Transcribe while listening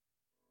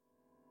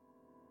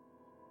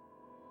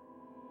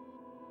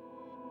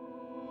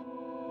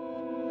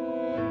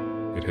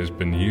It has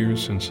been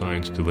years since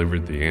science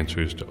delivered the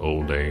answers to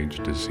old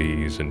age,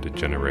 disease, and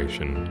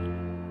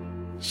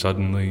degeneration.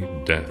 Suddenly,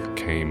 death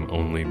came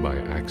only by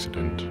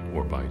accident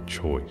or by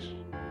choice.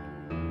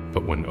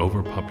 But when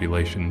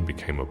overpopulation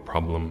became a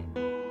problem,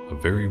 a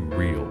very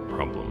real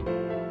problem,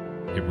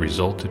 it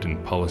resulted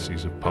in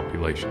policies of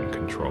population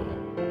control.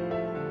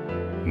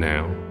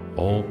 Now,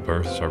 all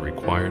births are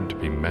required to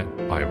be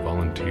met by a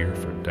volunteer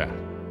for death.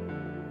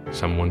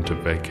 Someone to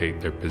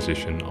vacate their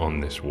position on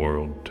this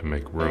world to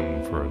make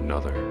room for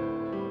another.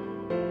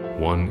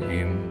 One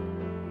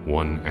in,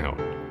 one out.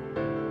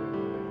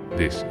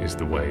 This is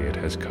the way it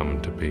has come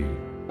to be.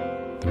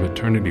 The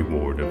maternity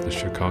ward of the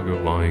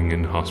Chicago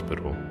Lying-In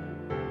Hospital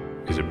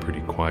is a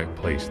pretty quiet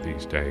place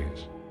these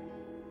days.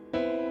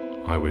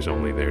 I was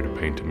only there to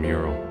paint a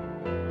mural.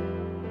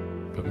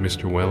 But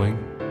Mr. Welling,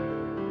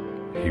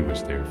 he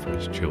was there for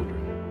his children.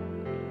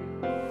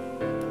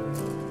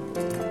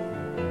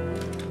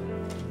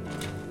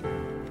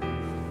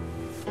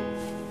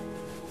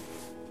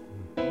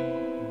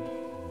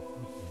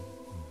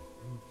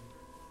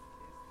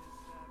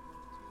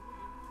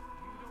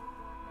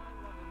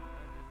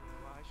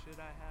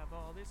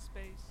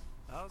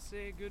 I'll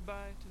say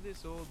goodbye to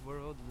this old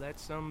world. Let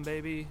some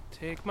baby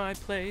take my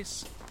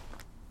place.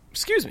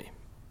 Excuse me,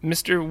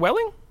 Mr.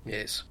 Welling?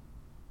 Yes.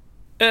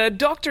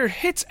 Dr.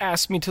 Hitz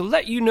asked me to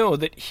let you know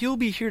that he'll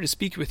be here to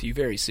speak with you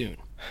very soon.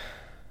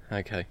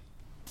 Okay.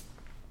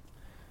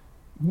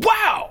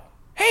 Wow!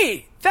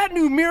 Hey, that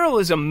new mural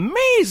is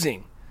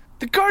amazing!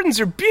 The gardens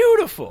are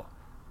beautiful!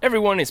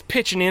 Everyone is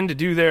pitching in to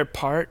do their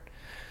part.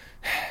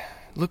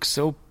 Looks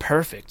so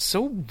perfect,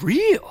 so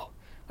real.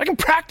 I can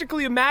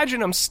practically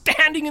imagine I'm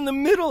standing in the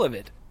middle of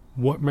it.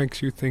 What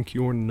makes you think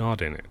you're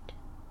not in it?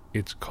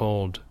 It's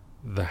called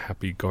the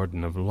Happy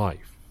Garden of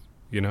Life,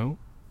 you know?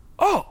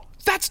 Oh,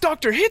 that's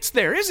Dr. Hitz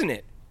there, isn't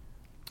it?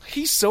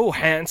 He's so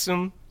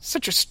handsome,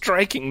 such a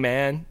striking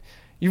man.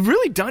 You've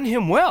really done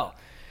him well.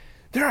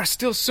 There are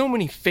still so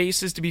many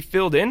faces to be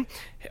filled in.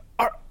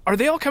 Are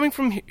they all coming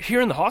from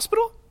here in the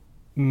hospital?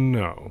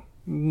 No,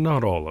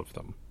 not all of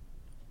them.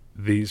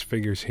 These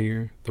figures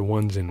here, the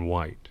ones in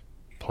white,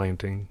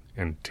 planting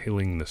and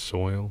tilling the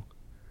soil,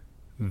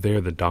 they're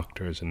the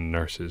doctors and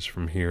nurses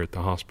from here at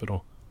the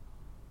hospital.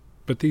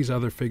 But these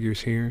other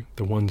figures here,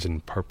 the ones in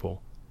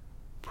purple,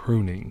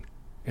 pruning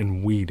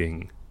and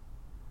weeding,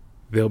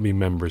 they'll be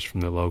members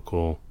from the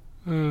local,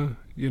 down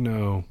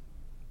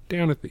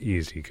at the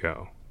Easy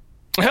Go.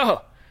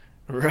 Oh,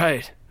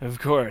 right, of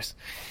course.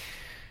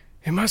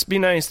 It must be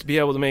nice to be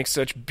able to make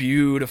such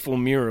beautiful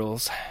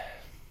murals.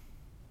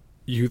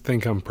 You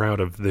think I'm proud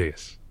of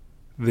this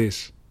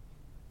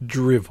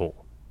drivel?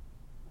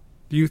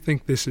 Do you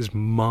think this is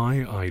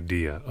my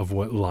idea of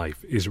what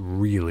life is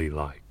really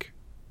like?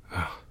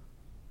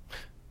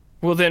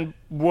 Well then,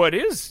 what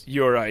is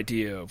your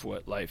idea of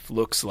what life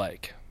looks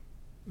like?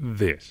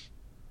 This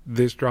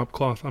drop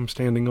cloth I'm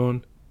standing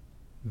on,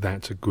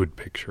 that's a good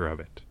picture of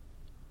it.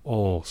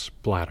 All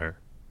splatter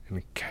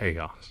and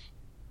chaos.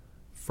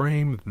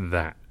 Frame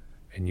that,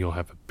 and you'll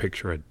have a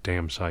picture a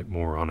damn sight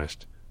more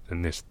honest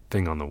than this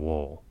thing on the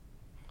wall.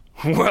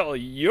 Well,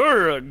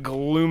 you're a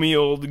gloomy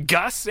old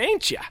Gus,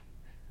 ain't ya?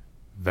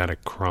 That a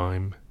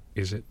crime,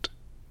 is it?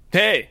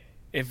 Hey,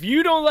 if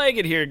you don't like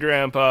it here,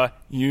 Grandpa,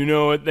 you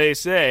know what they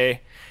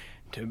say.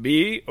 To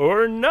be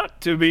or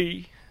not to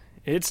be.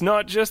 It's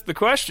not just the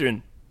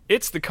question,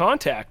 it's the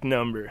contact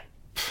number.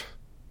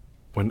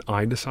 When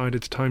I decide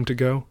it's time to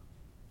go,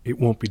 it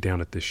won't be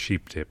down at this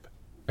sheep dip.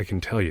 I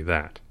can tell you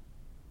that.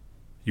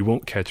 You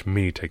won't catch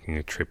me taking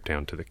a trip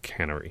down to the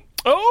cannery.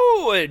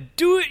 Oh, a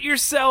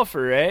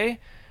do-it-yourselfer, eh?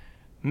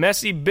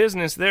 Messy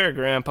business there,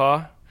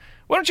 Grandpa.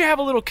 Why don't you have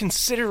a little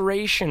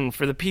consideration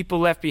for the people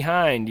left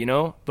behind,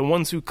 the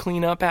ones who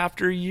clean up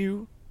after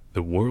you?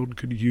 The world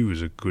could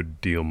use a good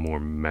deal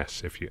more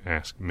mess, if you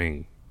ask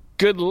me.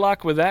 Good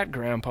luck with that,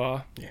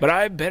 Grandpa. Yeah. But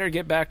I better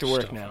get back to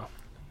work now.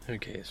 Who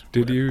cares?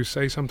 Did you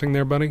say something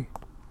there, buddy?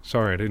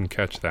 Sorry, I didn't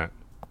catch that.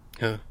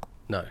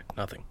 No,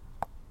 nothing.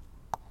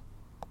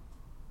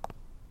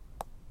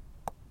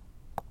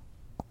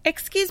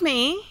 Excuse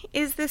me,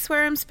 is this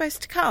where I'm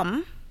supposed to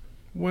come?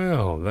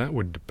 Well, that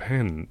would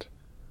depend.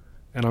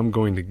 And I'm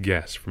going to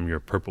guess from your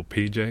purple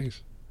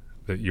PJs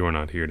that you're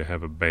not here to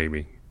have a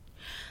baby.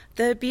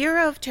 The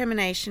Bureau of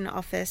Termination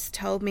office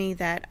told me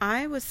that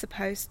I was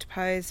supposed to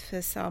pose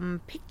for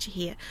some picture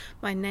here.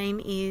 My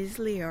name is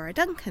Leora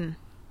Duncan.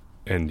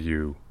 And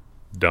you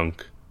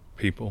dunk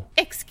people?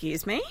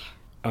 Excuse me?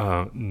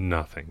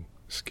 Nothing.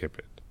 Skip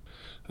it.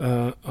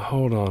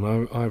 Hold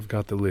on, I've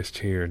got the list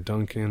here.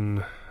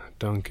 Duncan...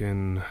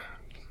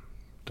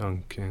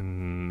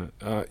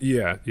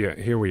 Yeah,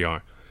 here we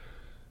are.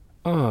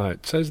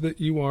 It says that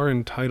you are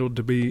entitled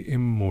to be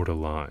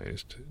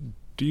immortalized.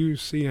 Do you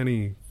see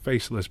any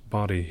faceless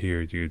body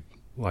here you'd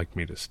like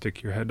me to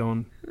stick your head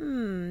on?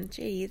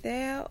 Gee,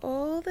 they're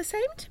all the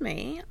same to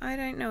me. I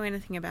don't know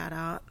anything about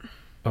art.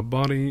 A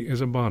body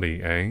is a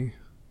body, eh?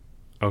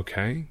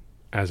 Okay,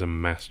 as a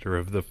master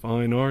of the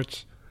fine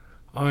arts,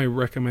 I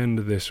recommend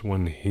this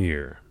one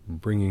here,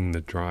 bringing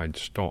the dried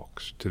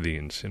stalks to the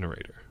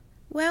incinerator.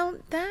 Well,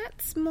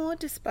 that's more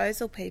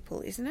disposal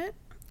people, isn't it?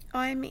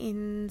 I'm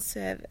in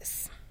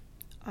service.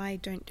 I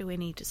don't do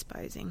any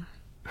disposing.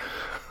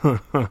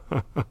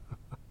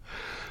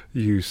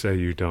 You say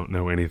you don't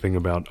know anything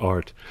about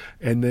art,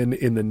 and then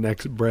in the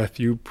next breath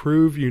you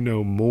prove you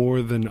know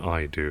more than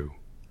I do.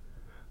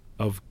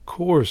 Of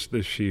course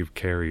the sheave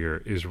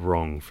carrier is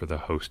wrong for the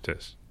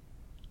hostess.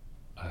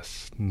 A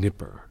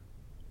snipper.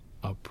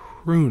 A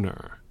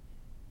pruner.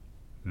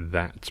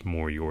 That's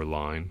more your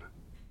line.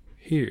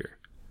 Here,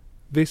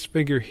 this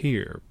figure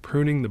here,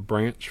 pruning the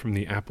branch from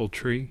the apple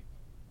tree.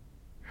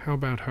 How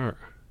about her?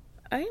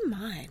 Oh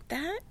my,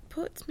 that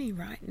puts me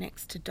right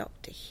next to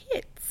Dr.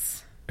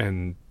 Hitz.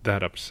 And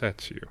that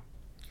upsets you.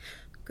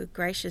 Good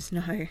gracious,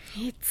 no.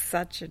 It's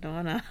such an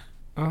honour.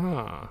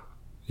 Ah,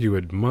 you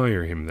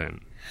admire him then?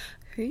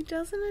 Who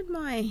doesn't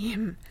admire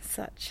him?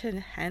 Such a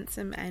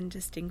handsome and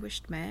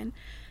distinguished man.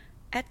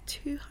 At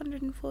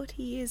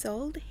 240 years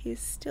old, he's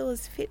still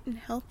as fit and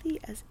healthy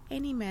as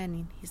any man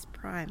in his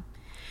prime.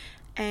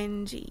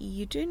 And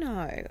you do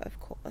know, of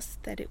course,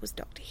 that it was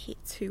Dr.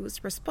 Hitz who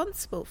was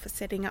responsible for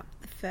setting up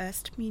the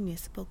first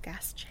municipal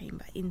gas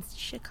chamber in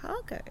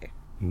Chicago.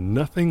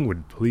 Nothing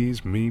would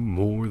please me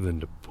more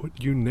than to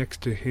put you next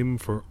to him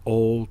for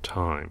all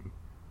time.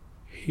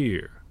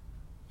 Here,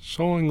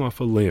 sawing off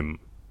a limb.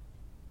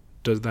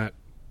 Does that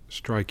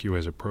strike you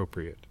as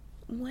appropriate?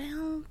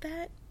 Well,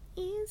 that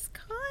is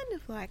kind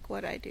of like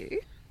what I do.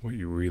 What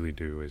you really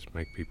do is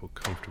make people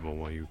comfortable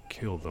while you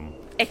kill them.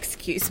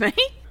 Excuse me?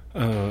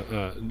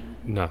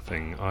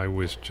 Nothing. I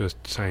was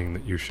just saying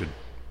that you should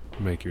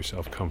make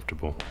yourself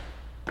comfortable.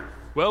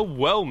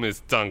 Well, Miss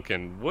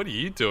Duncan, what are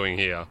you doing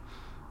here?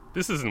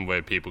 This isn't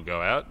where people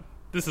go out.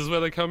 This is where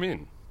they come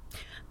in.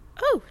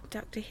 Oh,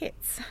 Dr.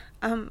 Hitz.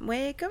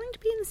 We're going to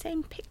be in the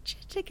same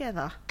picture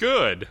together.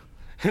 Good.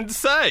 And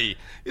say,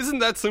 isn't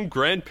that some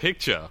grand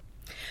picture?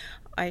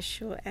 I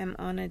sure am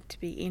honoured to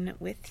be in it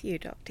with you,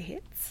 Dr.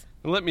 Hitz.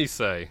 And let me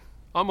say,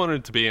 I'm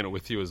honoured to be in it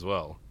with you as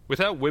well.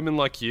 Without women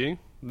like you,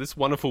 this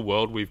wonderful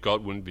world we've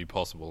got wouldn't be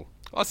possible.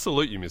 I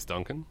salute you, Miss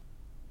Duncan.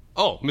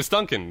 Oh, Miss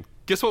Duncan,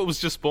 guess what was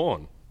just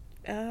born?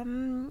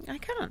 I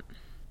can't.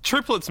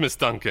 Triplets, Miss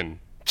Duncan.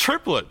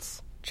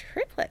 Triplets!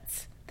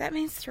 Triplets? That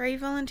means 3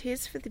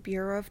 volunteers for the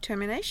Bureau of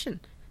Termination.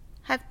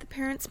 Have the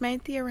parents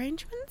made the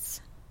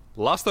arrangements?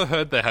 Last I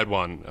heard they had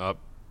one,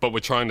 but we're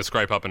trying to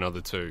scrape up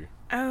another 2.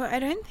 Oh, I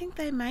don't think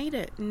they made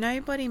it.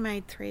 Nobody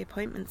made 3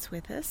 appointments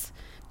with us.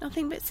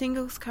 Nothing but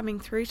singles coming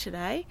through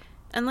today.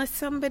 Unless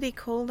somebody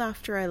called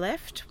after I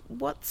left.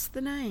 What's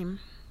the name?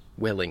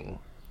 Welling.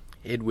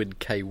 Edward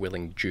K.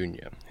 Welling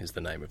Jr. is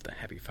the name of the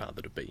happy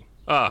father-to-be.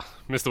 Ah,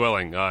 Mr.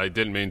 Welling, I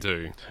didn't mean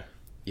to.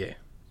 Yeah.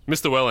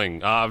 Mr.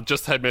 Welling, I've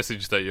just had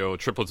message that your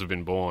triplets have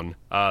been born.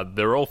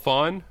 They're all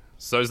fine.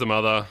 So's the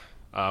mother.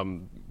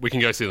 We can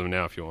go see them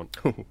now if you want.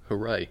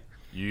 Hooray.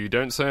 You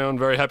don't sound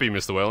very happy,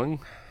 Mr.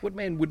 Welling. What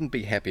man wouldn't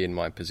be happy in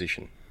my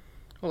position?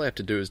 All I have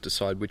to do is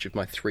decide which of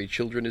my 3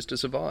 children is to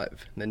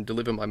survive, and then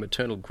deliver my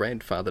maternal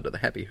grandfather to the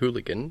happy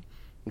hooligan,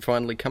 and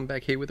finally come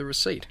back here with a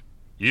receipt.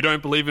 You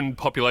don't believe in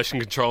population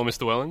control,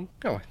 Mr. Welling?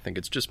 Oh, I think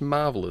it's just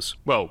marvellous.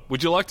 Well,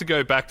 would you like to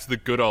go back to the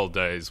good old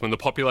days when the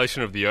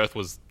population of the Earth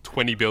was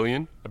 20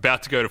 billion,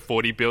 about to go to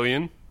 40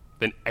 billion,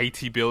 then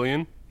 80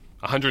 billion,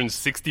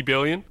 160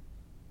 billion?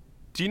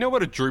 Do you know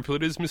what a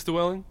druplet is, Mr.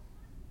 Welling?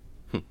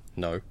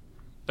 No.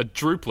 A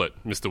druplet,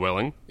 Mr.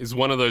 Welling, is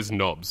one of those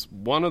knobs,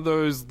 one of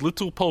those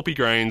little pulpy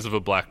grains of a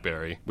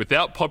blackberry.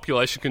 Without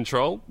population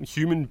control,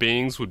 human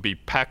beings would be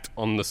packed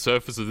on the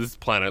surface of this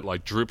planet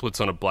like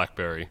drupelets on a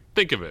blackberry.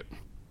 Think of it.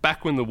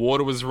 Back when the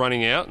water was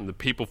running out and the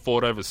people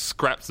fought over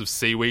scraps of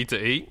seaweed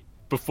to eat,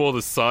 before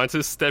the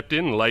scientists stepped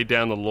in and laid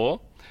down the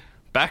law,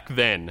 back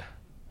then,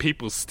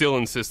 people still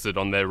insisted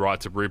on their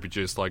right to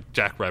reproduce like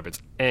jackrabbits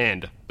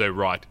and their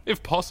right,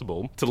 if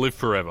possible, to live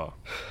forever.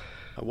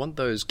 I want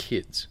those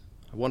kids.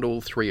 I want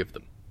all 3 of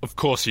them. Of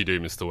course you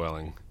do, Mr.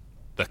 Welling.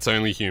 That's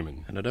only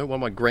human. And I don't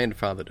want my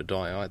grandfather to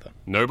die either.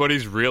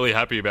 Nobody's really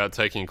happy about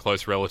taking a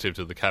close relative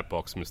to the cat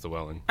box, Mr.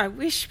 Welling. I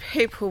wish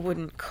people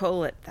wouldn't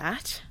call it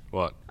that.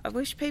 What? I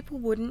wish people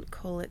wouldn't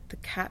call it the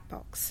cat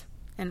box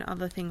and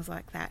other things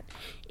like that.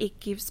 It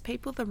gives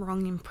people the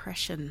wrong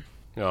impression.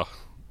 Oh,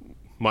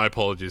 my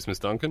apologies, Miss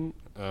Duncan.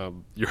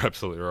 You're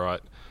absolutely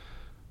right.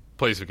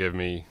 Please forgive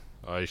me.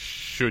 I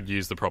should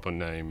use the proper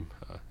name.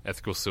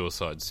 Ethical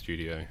Suicide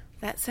Studio.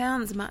 That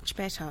sounds much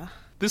better.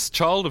 This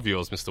child of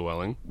yours, Mr.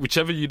 Welling,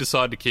 whichever you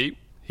decide to keep,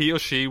 he or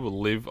she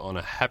will live on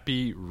a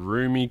happy,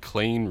 roomy,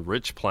 clean,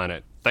 rich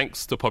planet,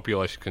 thanks to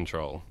population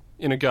control.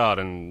 In a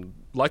garden,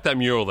 like that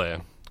mural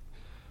there.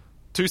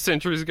 2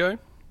 centuries ago,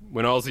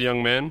 when I was a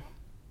young man,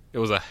 it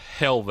was a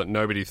hell that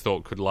nobody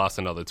thought could last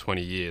another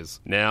 20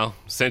 years. Now,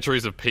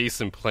 centuries of peace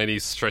and plenty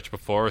stretch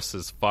before us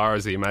as far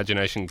as the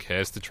imagination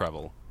cares to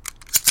travel.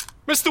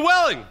 Mr.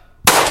 Welling!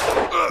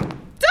 Dr.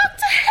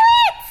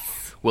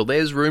 Hitz! Well,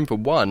 there's room for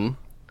 1.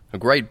 A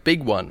great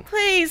big one.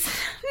 Please,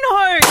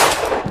 no!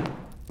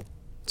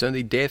 It's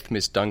only death,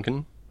 Miss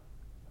Duncan.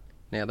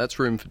 Now, that's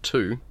room for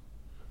 2.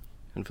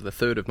 And for the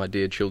 3rd of my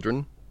dear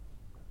children.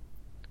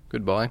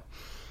 Goodbye.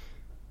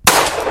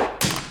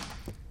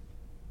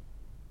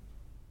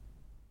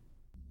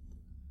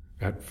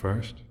 At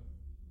first,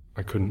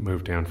 I couldn't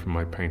move down from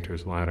my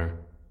painter's ladder.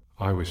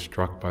 I was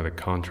struck by the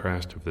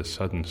contrast of the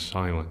sudden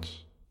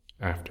silence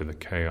after the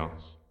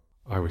chaos.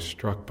 I was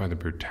struck by the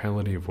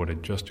brutality of what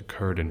had just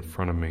occurred in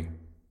front of me.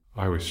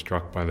 I was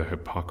struck by the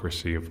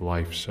hypocrisy of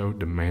life, so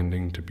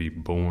demanding to be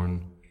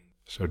born,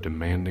 so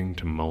demanding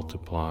to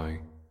multiply,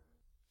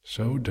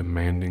 so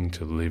demanding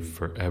to live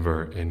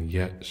forever, and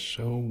yet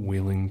so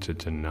willing to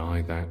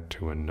deny that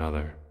to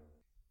another.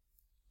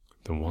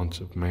 The wants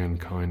of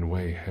mankind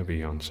weigh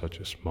heavy on such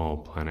a small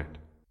planet,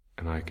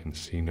 and I can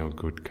see no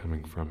good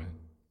coming from it.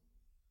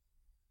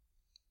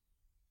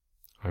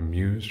 I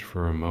mused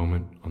for a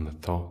moment on the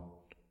thought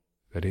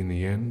that in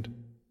the end,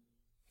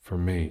 for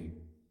me,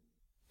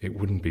 it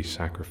wouldn't be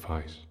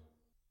sacrifice.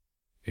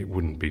 It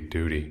wouldn't be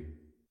duty.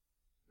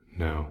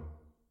 No,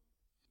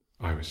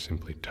 I was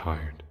simply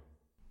tired.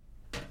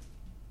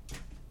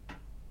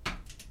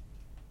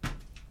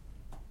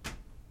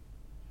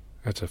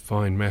 That's a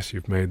fine mess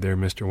you've made there,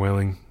 Mr.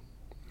 Welling.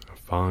 A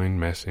fine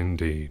mess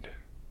indeed.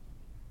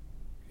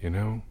 You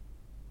know,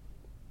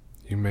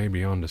 you may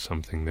be onto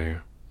something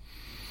there.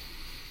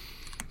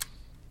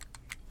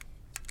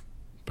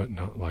 But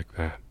not like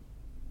that.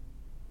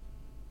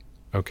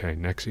 Okay,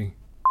 Nexie,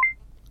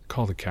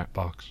 call the cat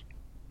box.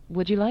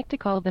 Would you like to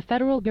call the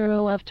Federal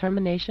Bureau of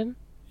Termination?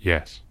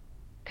 Yes.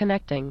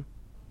 Connecting.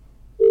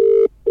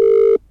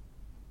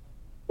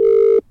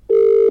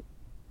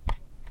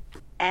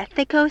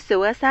 Ethical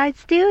Suicide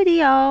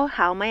Studio.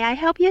 How may I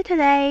help you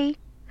today?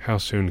 How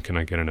soon can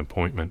I get an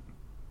appointment?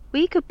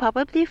 We could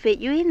probably fit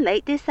you in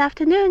late this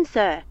afternoon,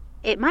 sir.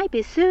 It might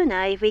be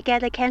sooner if we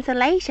get a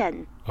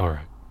cancellation. All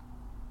right.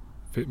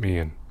 Fit me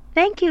in.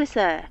 Thank you,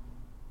 sir.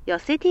 Your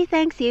city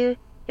thanks you,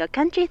 your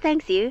country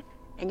thanks you,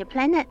 and your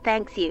planet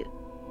thanks you.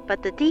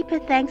 But the deeper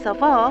thanks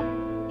of all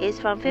is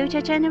from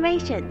future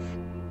generations.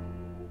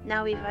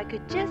 Now if I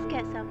could just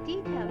get some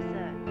details,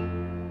 sir.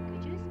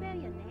 Could you spell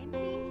your name,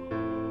 please?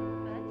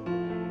 First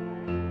name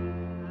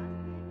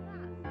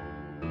first,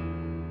 last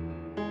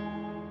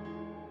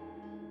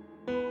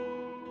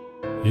name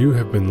last. You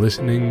have been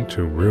listening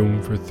to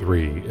Room for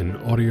Three, an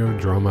audio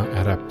drama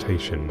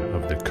adaptation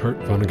of the Kurt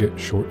Vonnegut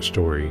short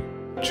story,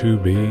 To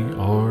Be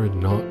or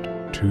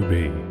Not To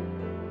Be.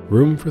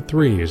 Room for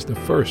Three is the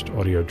first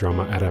audio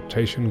drama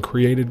adaptation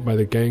created by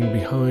the gang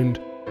behind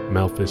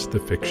Malfus the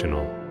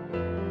Fictional.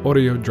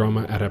 Audio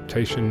drama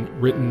adaptation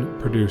written,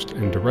 produced,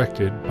 and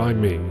directed by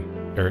me,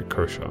 Eric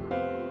Kershaw.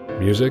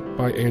 Music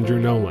by Andrew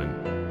Nolan,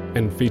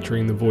 and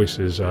featuring the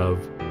voices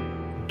of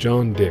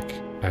John Dick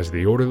as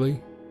the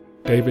orderly,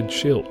 David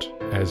Schilt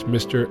as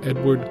Mr.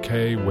 Edward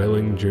K.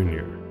 Welling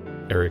Jr.,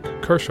 Eric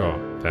Kershaw,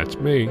 that's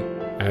me,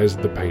 as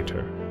the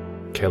painter,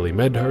 Kelly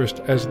Medhurst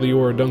as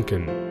Leora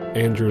Duncan,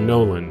 Andrew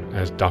Nolan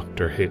as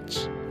Dr.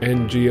 Hitz,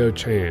 and Gio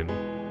Chan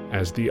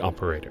as the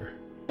operator.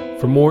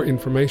 For more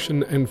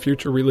information and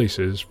future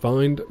releases,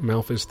 find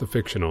Malfus the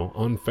Fictional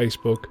on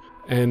Facebook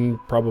and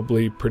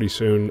probably pretty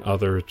soon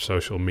other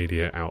social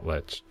media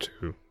outlets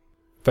too.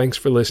 Thanks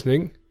for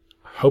listening.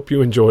 Hope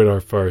you enjoyed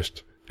our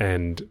first,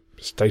 and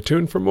stay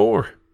tuned for more.